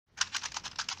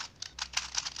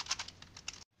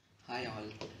Hi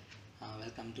all,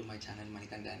 welcome to my channel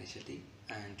Manikanda Initiative,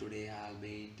 and today I'll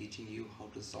be teaching you how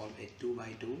to solve a 2 by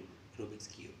 2 Rubik's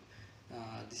Cube.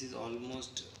 This is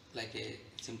almost like a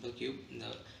simple cube.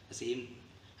 The same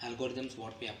algorithms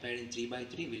what we applied in 3 by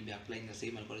 3 will be applying the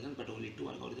same algorithm, but only two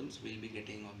algorithms will be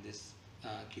getting of this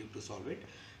cube to solve it.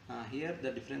 Here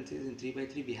the difference is in 3 by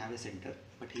 3 we have a center,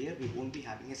 but here we won't be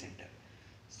having a center.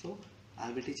 So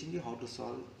I'll be teaching you how to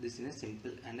solve this in a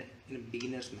simple and in a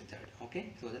beginner's method,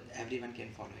 okay, so that everyone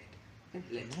can follow it.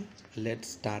 Okay, let's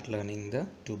start learning the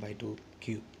 2 by 2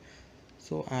 cube.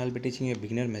 So I'll be teaching you a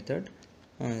beginner method,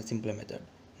 a simpler method.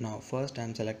 Now first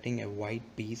I'm selecting a white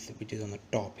piece which is on the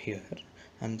top here.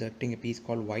 I'm selecting a piece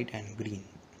called white and green.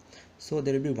 So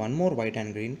there will be one more white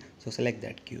and green, so select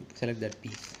that cube, select that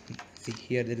piece. See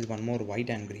here there is one more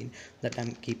white and green that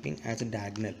I'm keeping as a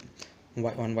diagonal.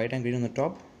 One white and green on the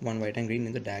top, one white and green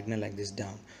in the diagonal like this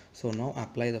down. So now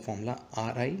apply the formula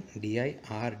Ri, Di,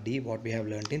 Rd, what we have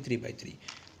learnt in 3 by 3.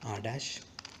 R dash,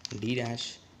 D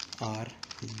dash, R,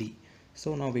 D.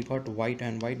 So now we got white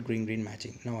and white, green, green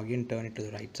matching. Now again turn it to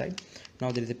the right side.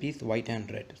 Now there is a piece white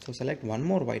and red. So select one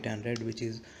more white and red which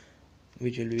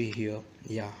will be here.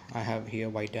 Yeah, I have here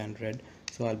white and red.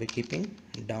 So I'll be keeping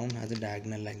down as a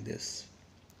diagonal like this.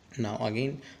 Now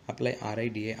again apply Ri,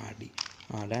 Da, Rd.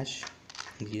 R dash,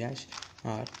 D dash,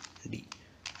 R, D.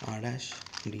 R dash,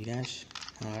 D dash,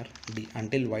 R, D.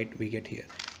 Until white we get here.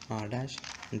 R dash,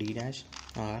 D dash,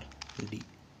 R, D.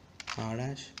 R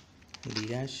dash, D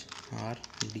dash, R,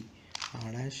 D.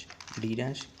 R dash, D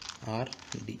dash, R,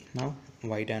 D. Now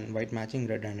white and white matching,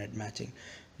 red and red matching.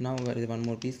 Now there is one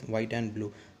more piece, white and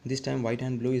blue. This time white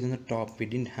and blue is on the top. We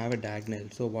didn't have a diagonal.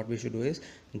 So what we should do is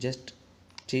just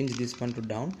change this one to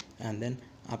down and then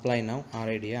apply now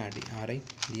Ri, Di, Rd. Ri,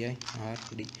 Di, Rd.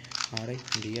 Ri,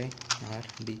 Di,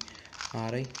 Rd.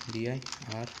 Ri, Di,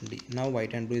 Rd. Now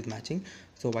white and blue is matching.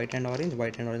 So white and orange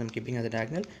I'm keeping as a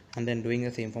diagonal and then doing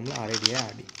the same formula Ri, Di,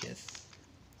 Rd. Yes.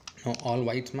 Now all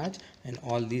whites match and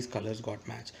all these colors got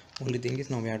matched. Only thing is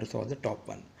now we have to solve the top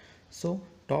one. So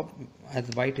top, as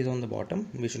white is on the bottom,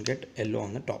 we should get yellow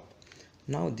on the top.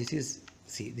 Now this is,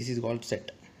 see, this is called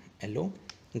set. Yellow,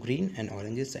 green and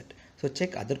orange is set. So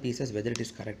check other pieces whether it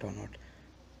is correct or not.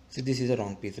 See, this is a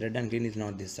wrong piece. Red and green is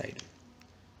not this side.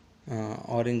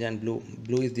 Orange and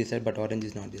blue is this side, but orange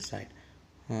is not this side.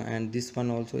 And this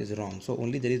one also is wrong. So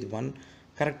only there is one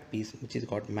correct piece which is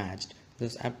got matched.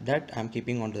 That I'm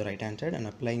keeping on to the right hand side and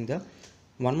applying the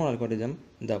one more algorithm,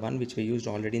 the one which we used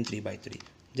already in 3 by 3.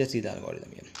 Just see the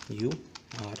algorithm here. U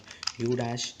R U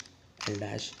dash L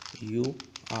dash U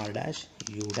R dash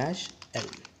U dash L.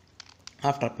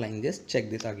 After applying this,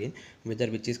 check this again whether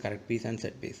which is correct piece and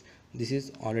set piece. This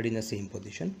is already in the same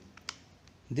position.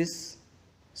 This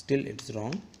still it's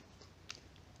wrong.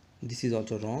 This is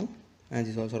also wrong and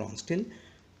this is also wrong. Still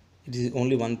it is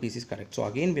only one piece is correct. So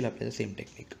again we'll apply the same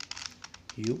technique.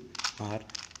 U R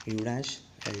U dash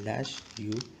L dash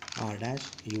U R dash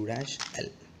U dash L.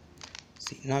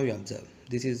 See, now you observe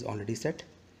this is already set,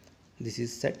 this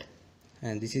is set,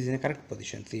 and this is in a correct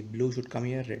position. See, blue should come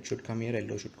here, red should come here,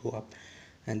 yellow should go up,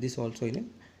 and this also in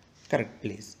a correct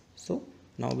place. So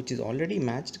now which is already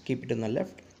matched, keep it on the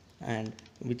left, and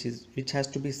which has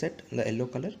to be set, the yellow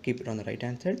color, keep it on the right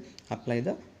hand side. Apply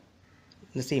the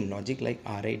same logic like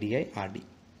Ri, Di, Rd.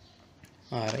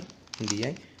 Ri,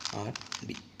 Di,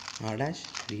 Rd. R dash,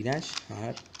 D dash,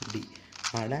 R, D.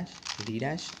 R dash, D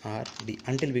dash, R, D.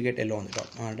 Until we get yellow on the top.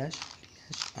 R dash, D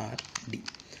dash, R, D.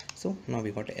 So now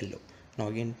we got a yellow. Now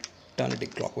again turn it in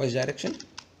clockwise direction.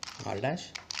 R dash,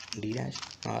 D dash,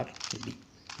 R, D.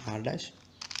 R dash,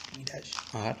 D dash,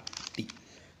 R, D.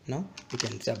 Now you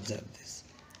can observe this.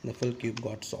 The full cube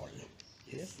got solved.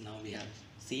 Yes, now we have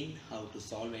seen how to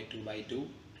solve a 2 by 2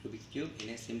 Rubik's Cube in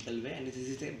a simple way, and this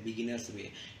is a beginner's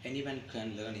way. Anyone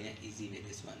can learn in an easy way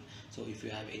this one. So if you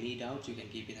have any doubts, you can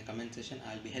keep in the comment section.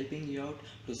 I'll be helping you out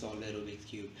to solve a Rubik's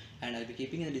Cube, and I'll be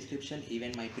keeping in the description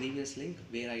even my previous link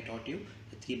where I taught you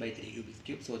the 3 by 3 Rubik's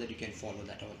Cube, so that you can follow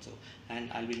that also.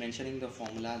 And I'll be mentioning the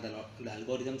formula, the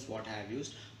algorithms what I have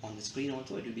used on the screen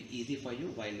also. It will be easy for you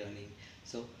while learning.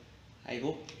 So I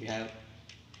hope you have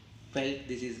felt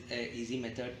this is an easy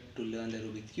method to learn the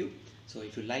Rubik's Cube. So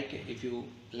if you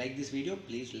like this video,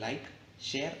 please like,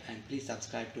 share, and please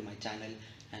subscribe to my channel,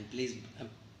 and please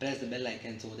press the bell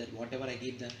icon so that whatever I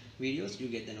give the videos, you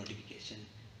get the notification.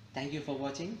 Thank you for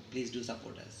watching. Please do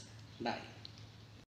support us. Bye.